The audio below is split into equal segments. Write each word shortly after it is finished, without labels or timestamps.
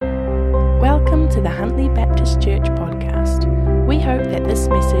to the Huntley Baptist Church podcast. We hope that this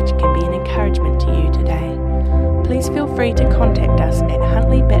message can be an encouragement to you today. Please feel free to contact us at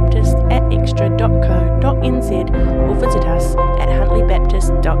huntleybaptist@extra.co.nz or visit us at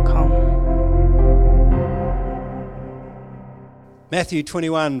huntleybaptist.com. Matthew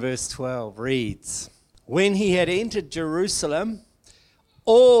 21 verse 12 reads, "When he had entered Jerusalem,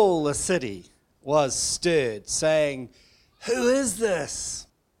 all the city was stirred, saying, 'Who is this?'"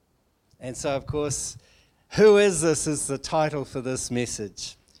 And so, of course, "Who is this?" is the title for this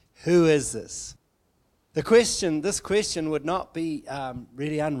message. Who is this? This question would not be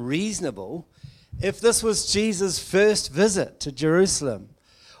really unreasonable if this was Jesus' first visit to Jerusalem,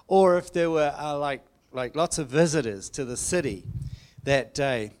 or if there were like lots of visitors to the city that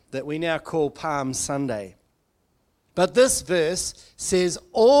day that we now call Palm Sunday. But this verse says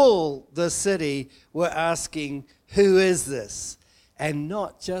all the city were asking, "Who is this?" and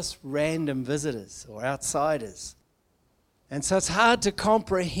not just random visitors or outsiders. And so it's hard to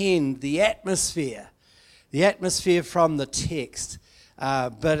comprehend the atmosphere from the text,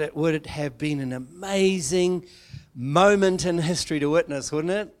 but it would have been an amazing moment in history to witness,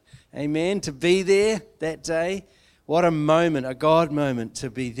 wouldn't it? Amen, to be there that day. What a moment, a God moment to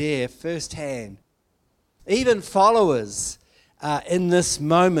be there firsthand. Even followers in this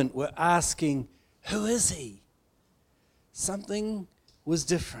moment were asking, "Who is he?" Something was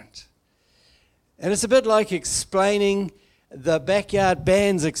different. And it's a bit like explaining the backyard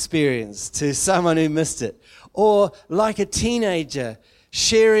band's experience to someone who missed it, or like a teenager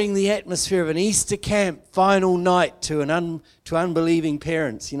sharing the atmosphere of an Easter camp final night to unbelieving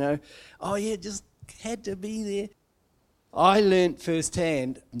parents. "Oh yeah, just had to be there." I learnt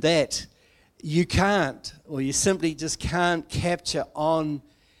firsthand that you can't, or you simply just can't capture on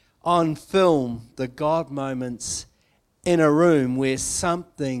film the God moments in a room where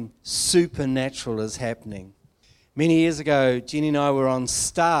something supernatural is happening. Many years ago, Jenny and I were on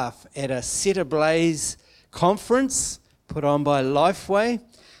staff at a Set Ablaze conference put on by Lifeway,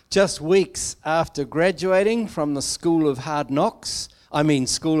 just weeks after graduating from the School of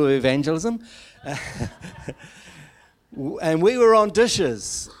School of Evangelism. And we were on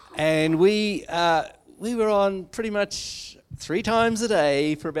dishes, and we were on pretty much 3 times a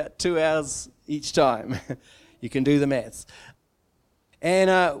day for about 2 hours each time. You can do the maths.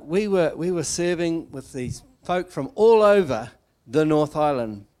 And we were serving with these folk from all over the North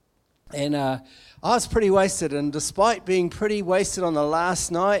Island. And I was pretty wasted, and despite being pretty wasted on the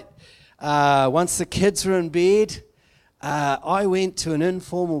last night, once the kids were in bed, I went to an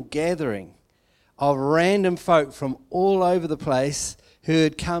informal gathering of random folk from all over the place who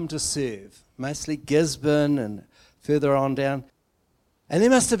had come to serve, mostly Gisborne and further on down. And there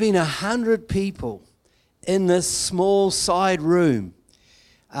must have been 100 people in this small side room,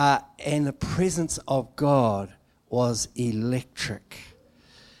 and the presence of God was electric.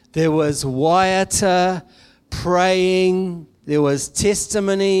 There was waiata, praying, there was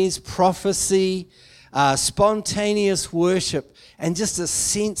testimonies, prophecy, spontaneous worship, and just a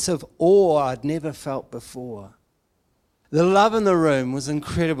sense of awe I'd never felt before. The love in the room was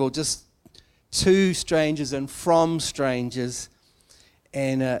incredible, just to strangers and from strangers,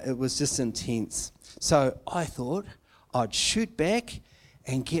 and it was just intense. So I thought I'd shoot back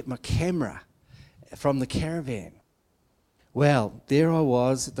and get my camera from the caravan. Well, there I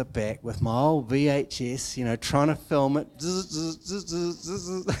was at the back with my old VHS, trying to film it.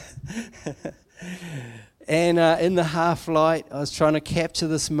 And in the half light, I was trying to capture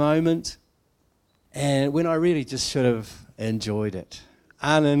this moment. And when I really just should have enjoyed it,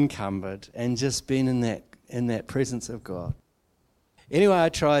 unencumbered, and just been in that presence of God. Anyway, I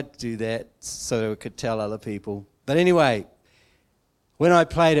tried to do that so I could tell other people. But anyway, when I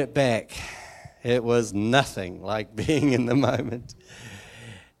played it back, it was nothing like being in the moment,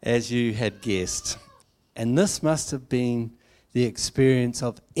 as you had guessed. And this must have been the experience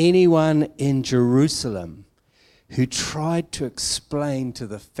of anyone in Jerusalem who tried to explain to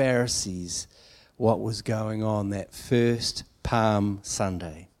the Pharisees what was going on that first Palm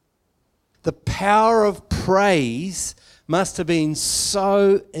Sunday. The power of praise must have been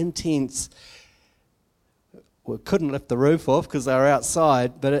so intense. We couldn't lift the roof off because they were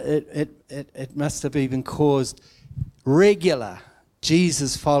outside, but it must have even caused regular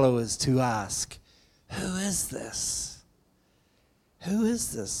Jesus followers to ask, "Who is this? Who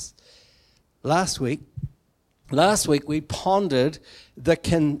is this?" Last week we pondered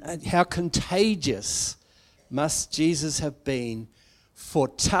how contagious must Jesus have been for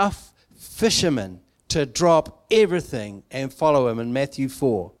tough fishermen to drop everything and follow him in Matthew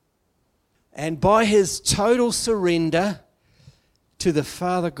 4. And by his total surrender to the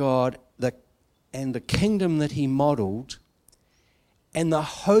Father God, and the kingdom that he modeled, and the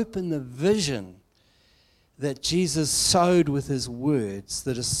hope and the vision that Jesus sowed with his words,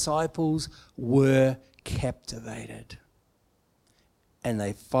 the disciples were captivated. And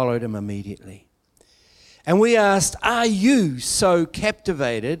they followed him immediately. And we asked, are you so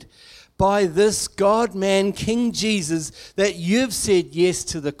captivated by this God-man, King Jesus, that you've said yes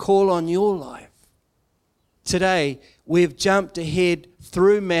to the call on your life? Today, we've jumped ahead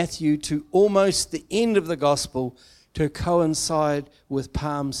through Matthew to almost the end of the gospel to coincide with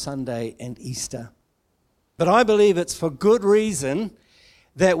Palm Sunday and Easter. But I believe it's for good reason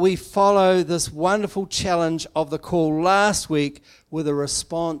that we follow this wonderful challenge of the call last week with a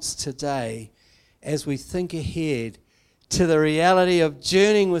response today as we think ahead to the reality of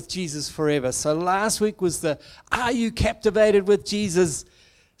journeying with Jesus forever. So last week was the Are You Captivated with Jesus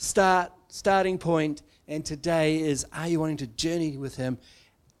starting point, and today is Are You Wanting to Journey with Him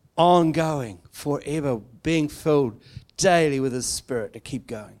ongoing, forever, being filled daily with His Spirit to keep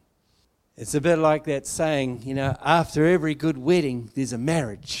going. It's a bit like that saying, after every good wedding, there's a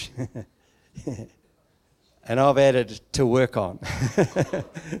marriage. And I've added to work on.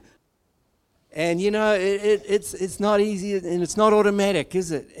 And, it's not easy and it's not automatic,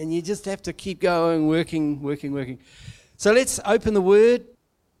 is it? And you just have to keep going, working. So let's open the Word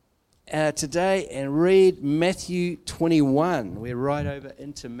today and read Matthew 21. We're right over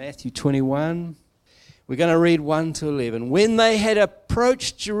into Matthew 21. We're going to read 1 to 11. When they had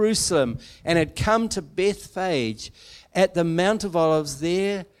approached Jerusalem and had come to Bethphage at the Mount of Olives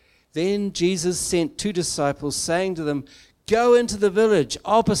there, then Jesus sent 2 disciples, saying to them, Go into the village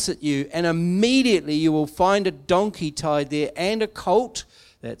opposite you, and immediately you will find a donkey tied there and a colt,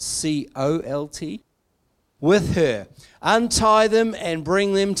 that's colt, with her. Untie them and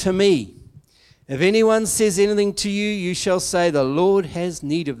bring them to me. If anyone says anything to you, you shall say, The Lord has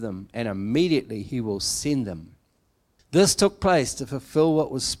need of them, and immediately he will send them. This took place to fulfill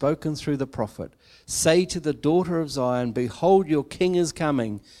what was spoken through the prophet. Say to the daughter of Zion, Behold, your king is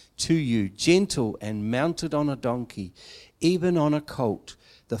coming to you, gentle and mounted on a donkey, even on a colt,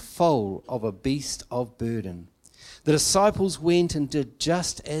 the foal of a beast of burden. The disciples went and did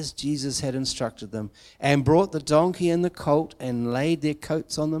just as Jesus had instructed them, and brought the donkey and the colt and laid their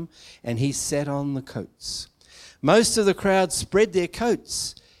coats on them, and he sat on the coats. Most of the crowd spread their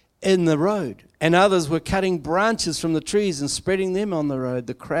coats in the road, and others were cutting branches from the trees and spreading them on the road.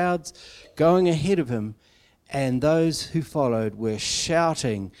 The crowds going ahead of him and those who followed were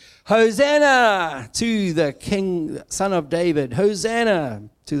shouting, Hosanna to the King, Son of David! Hosanna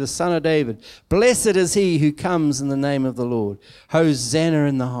to the Son of David! Blessed is he who comes in the name of the Lord! Hosanna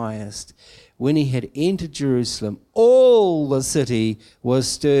in the highest! When he had entered Jerusalem, all the city was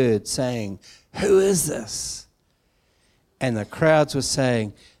stirred, saying, Who is this? And the crowds were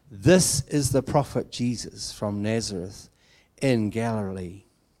saying, This is the prophet Jesus from Nazareth in Galilee.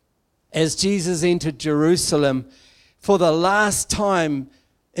 As Jesus entered Jerusalem for the last time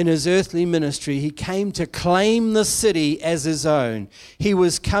in his earthly ministry, he came to claim the city as his own. He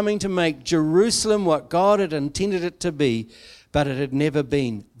was coming to make Jerusalem what God had intended it to be, but it had never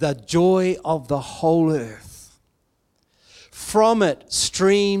been, the joy of the whole earth. From it,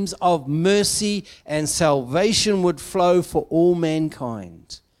 streams of mercy and salvation would flow for all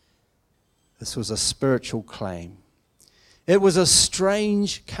mankind. This was a spiritual claim. It was a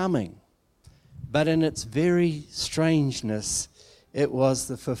strange coming. But in its very strangeness, it was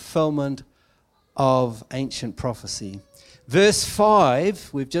the fulfillment of ancient prophecy. Verse 5,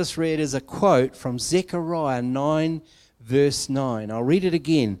 we've just read, is a quote from Zechariah 9, verse 9. I'll read it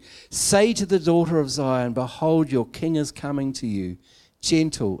again. Say to the daughter of Zion, Behold, your king is coming to you,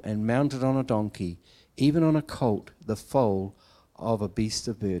 gentle and mounted on a donkey, even on a colt, the foal of a beast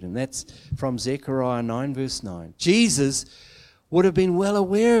of burden. That's from Zechariah 9, verse 9. Jesus would have been well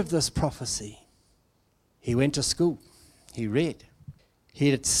aware of this prophecy. He went to school. He read.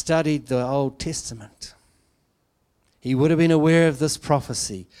 He had studied the Old Testament. He would have been aware of this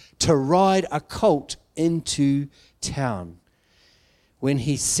prophecy. To ride a colt into town when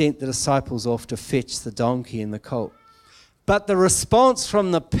he sent the disciples off to fetch the donkey and the colt. But the response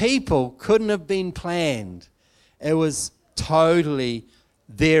from the people couldn't have been planned. It was totally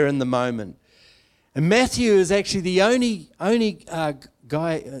there in the moment. And Matthew is actually the only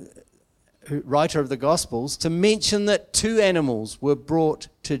writer of the Gospels to mention that 2 animals were brought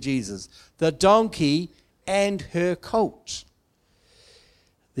to Jesus, the donkey and her colt.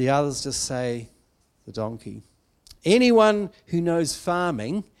 The others just say the donkey. Anyone who knows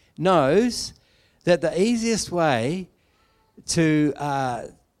farming knows that the easiest way to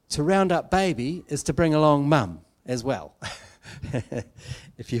round up baby is to bring along mum as well.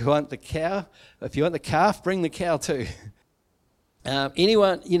 If you want the calf, bring the cow too.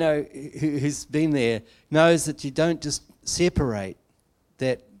 Anyone, who's been there knows that you don't just separate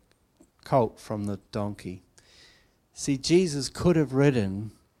that colt from the donkey. See, Jesus could have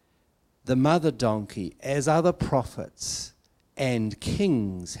ridden the mother donkey as other prophets and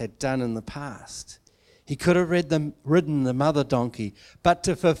kings had done in the past. He could have ridden the mother donkey, but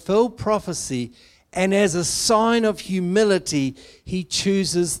to fulfill prophecy and as a sign of humility, he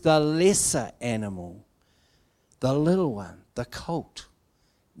chooses the lesser animal, the little one, the colt,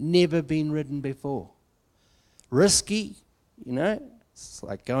 never been ridden before. Risky, it's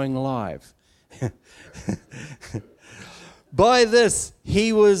like going live. By this,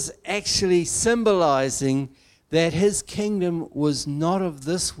 he was actually symbolizing that his kingdom was not of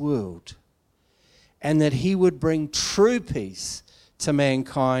this world and that he would bring true peace to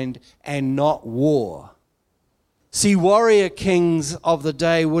mankind and not war. See, warrior kings of the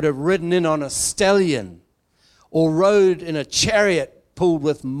day would have ridden in on a stallion or rode in a chariot pulled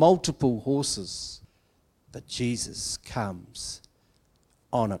with multiple horses. But Jesus comes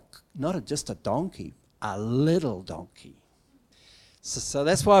on not just a donkey, a little donkey. So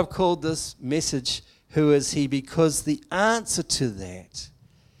that's why I've called this message, Who is He? Because the answer to that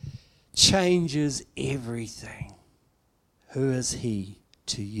changes everything. Who is He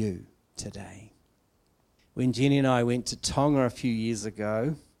to you today? When Jenny and I went to Tonga a few years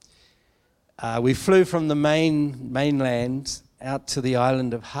ago, we flew from the mainland out to the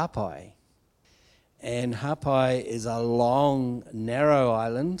island of Hapai. And Hapai is a long, narrow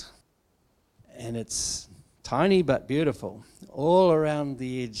island, and it's tiny but beautiful. All around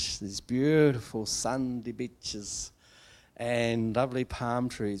the edge, there's beautiful sandy beaches and lovely palm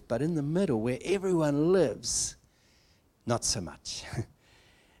trees. But in the middle, where everyone lives, not so much.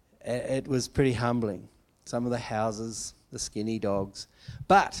 It was pretty humbling. Some of the houses, the skinny dogs.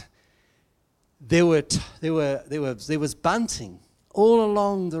 But there was bunting all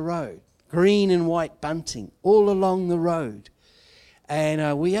along the road, green and white bunting all along the road.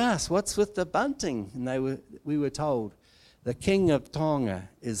 And we asked, what's with the bunting? And we were told, the king of Tonga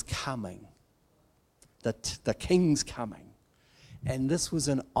is coming. The king's coming. And this was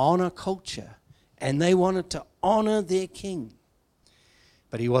an honor culture. And they wanted to honor their king.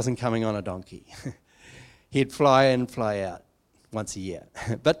 But he wasn't coming on a donkey. He'd fly in, fly out once a year.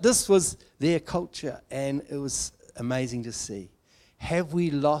 But this was their culture, and it was amazing to see. Have we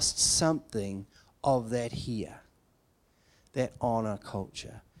lost something of that here? That honor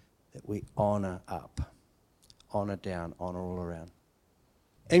culture, that we honor up, honor down, honor all around.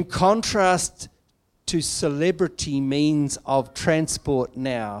 In contrast to celebrity means of transport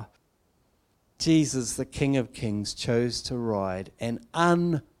now, Jesus, the King of Kings, chose to ride an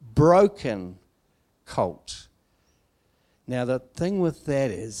unbroken colt. Now, the thing with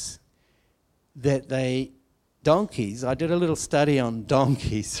that is that donkeys, I did a little study on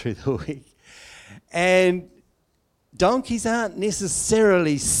donkeys through the week, and donkeys aren't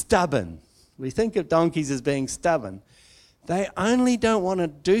necessarily stubborn. We think of donkeys as being stubborn. They only don't want to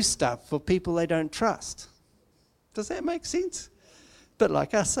do stuff for people they don't trust. Does that make sense? Bit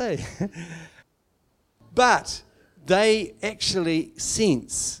like us, eh? But they actually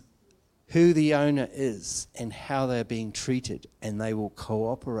sense who the owner is and how they're being treated, and they will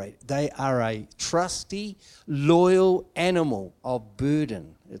cooperate. They are a trusty, loyal animal of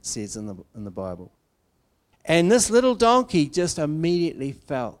burden, it says in the Bible. And this little donkey just immediately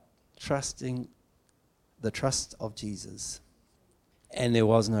felt trusting the trust of Jesus. And there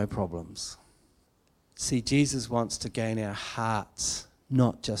was no problems. See, Jesus wants to gain our hearts,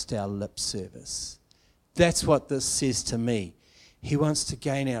 not just our lip service. That's what this says to me. He wants to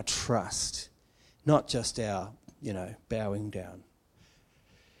gain our trust, not just our, bowing down.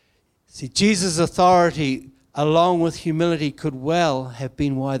 See, Jesus' authority, along with humility, could well have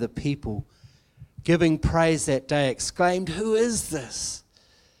been why the people giving praise that day exclaimed, "Who is this?"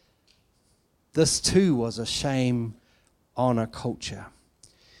 This too was a shame honor culture.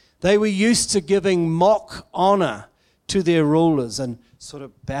 They were used to giving mock honor to their rulers and sort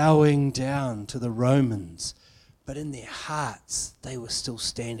of bowing down to the Romans. But in their hearts, they were still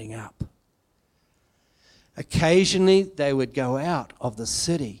standing up. Occasionally, they would go out of the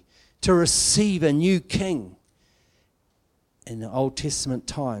city to receive a new king in the Old Testament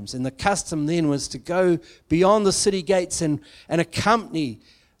times. And the custom then was to go beyond the city gates and accompany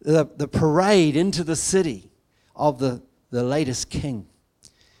the parade into the city of the latest king.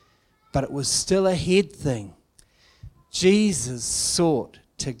 But it was still a head thing. Jesus sought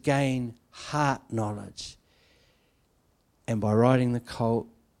to gain heart knowledge. And by riding the colt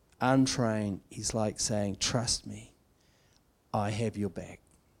untrained, he's like saying, trust me. I have your back.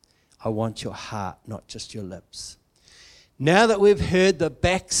 I want your heart, not just your lips. Now that we've heard the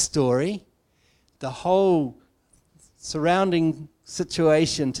backstory, the whole surrounding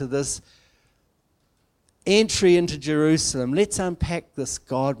situation to this entry into Jerusalem, let's unpack this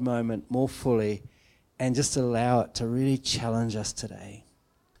God moment more fully and just allow it to really challenge us today.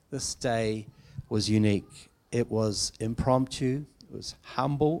 This day was unique. It was impromptu, it was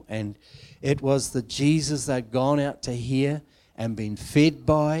humble, and it was the Jesus they'd gone out to hear and been fed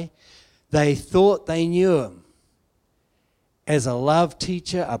by. They thought they knew him as a love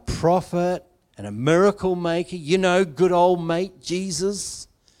teacher, a prophet, and a miracle maker. You know, good old mate Jesus.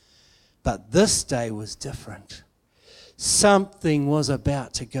 But this day was different. Something was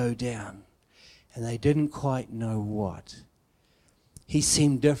about to go down, and they didn't quite know what. He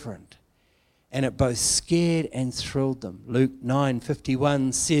seemed different, and it both scared and thrilled them. Luke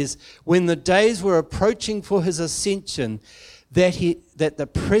 9:51 says, when the days were approaching for his ascension, that he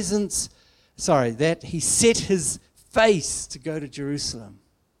set his face to go to Jerusalem.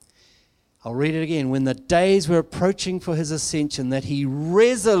 I'll read it again. When the days were approaching for his ascension, that he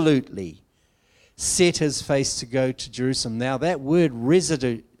resolutely set his face to go to Jerusalem. Now that word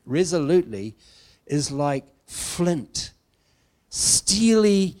resolutely is like flint,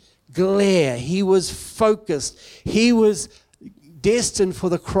 steely glare. He was focused. He was destined for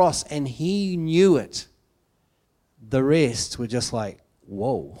the cross, and he knew it. The rest were just like,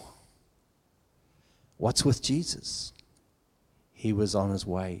 whoa, what's with Jesus? He was on his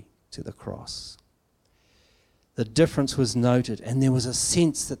way to the cross. The difference was noted, and there was a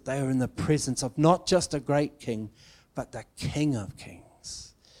sense that they were in the presence of not just a great king, but the King of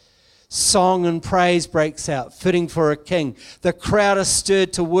Kings. Song and praise breaks out, fitting for a king. The crowd is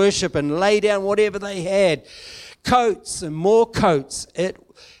stirred to worship and lay down whatever they had. Coats and more coats.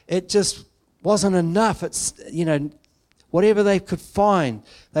 It just wasn't enough. It's, whatever they could find.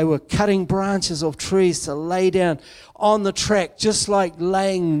 They were cutting branches of trees to lay down on the track, just like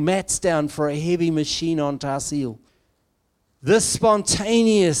laying mats down for a heavy machine on Tarsil. This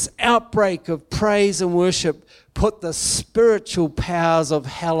spontaneous outbreak of praise and worship put the spiritual powers of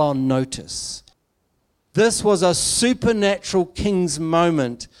hell on notice. This was a supernatural king's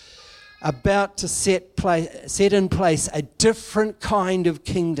moment, about to set in place a different kind of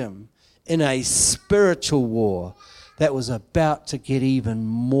kingdom in a spiritual war that was about to get even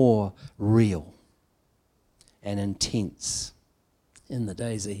more real and intense in the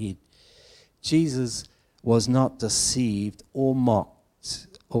days ahead. Jesus was not deceived or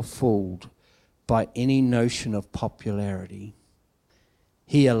mocked or fooled by any notion of popularity.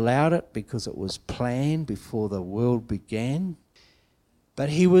 He allowed it because it was planned before the world began, but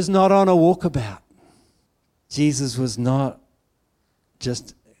he was not on a walkabout. Jesus was not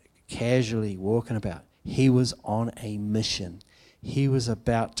just casually walking about. He was on a mission. He was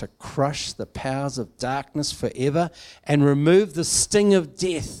about to crush the powers of darkness forever and remove the sting of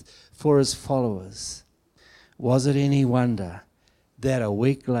death for his followers. Was it any wonder that a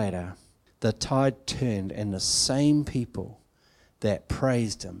week later the tide turned and the same people that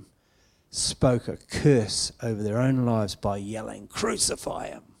praised him spoke a curse over their own lives by yelling, "Crucify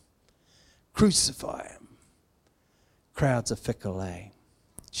him! Crucify him!" Crowds are fickle, eh?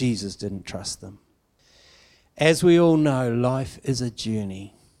 Jesus didn't trust them. As we all know, life is a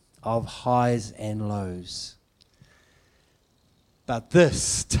journey of highs and lows. But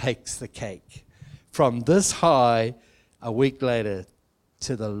this takes the cake. From this high, a week later,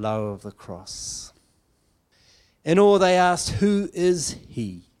 to the low of the cross. In awe, they asked, who is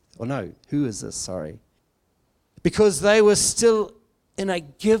he? Or no, who is this? Sorry. Because they were still in a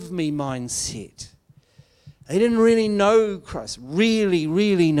give me mindset. They didn't really know Christ,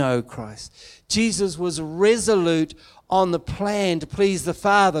 really know Christ. Jesus was resolute on the plan to please the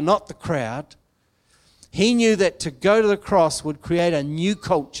Father, not the crowd. He knew that to go to the cross would create a new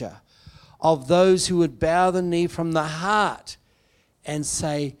culture of those who would bow the knee from the heart and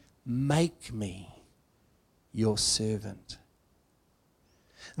say, "Make me your servant."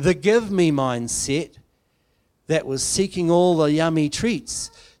 The give me mindset that was seeking all the yummy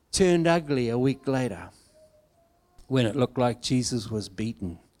treats turned ugly a week later when it looked like Jesus was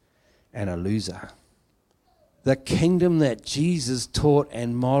beaten and a loser. The kingdom that Jesus taught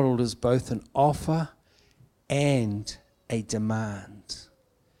and modeled is both an offer and a demand.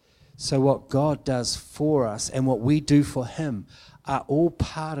 So what God does for us and what we do for him are all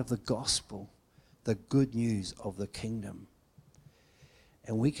part of the gospel, the good news of the kingdom.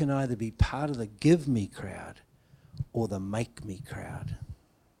 And we can either be part of the give me crowd or the make me crowd.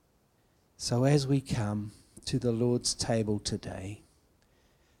 So as we come to the Lord's table today,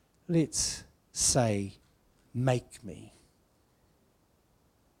 let's say, make me.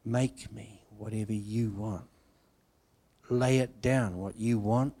 Make me whatever you want. Lay it down, what you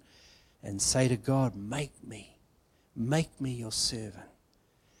want, and say to God, make me your servant.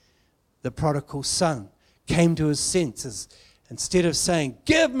 The prodigal son came to his senses. Instead of saying,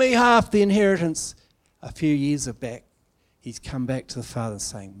 give me half the inheritance, a few years back, he's come back to the Father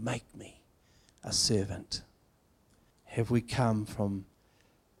saying, make me a servant. Have we come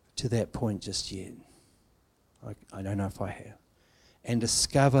to that point just yet? I don't know if I have. And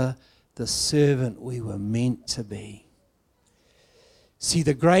discover the servant we were meant to be. See,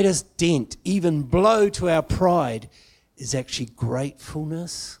 the greatest dent, even blow to our pride, is actually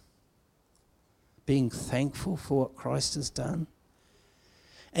gratefulness. Being thankful for what Christ has done.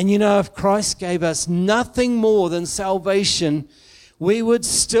 And if Christ gave us nothing more than salvation, we would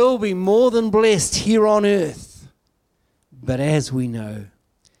still be more than blessed here on earth. But as we know,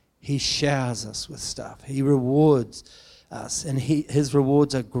 he showers us with stuff. He rewards us, and his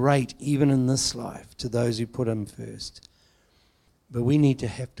rewards are great even in this life to those who put him first. But we need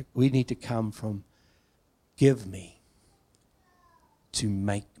to come from give me to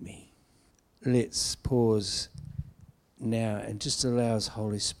make me. Let's pause now and just allow his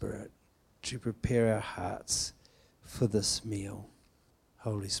Holy Spirit to prepare our hearts for this meal.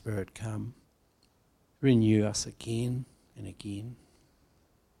 Holy Spirit, come. Renew us again and again.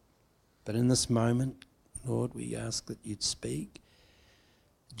 But in this moment, Lord, we ask that you'd speak.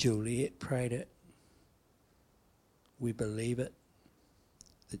 Juliet prayed it. We believe it,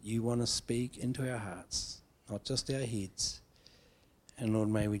 that you want to speak into our hearts, not just our heads. And Lord,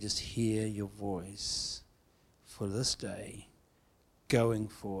 may we just hear your voice for this day, going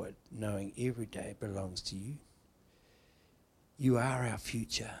forward, knowing every day belongs to you. You are our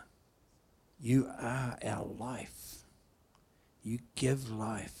future. You are our life. You give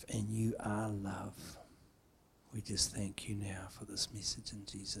life and you are love. We just thank you now for this message in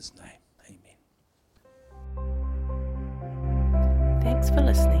Jesus' name. Amen. Thanks for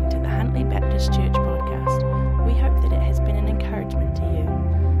listening to the Huntley Baptist Church podcast. We hope that it has been an encouragement to you.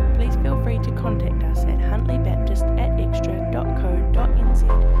 Please feel free to contact us at huntleybaptist@extra.co.nz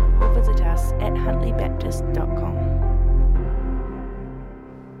or visit us at huntleybaptist.com.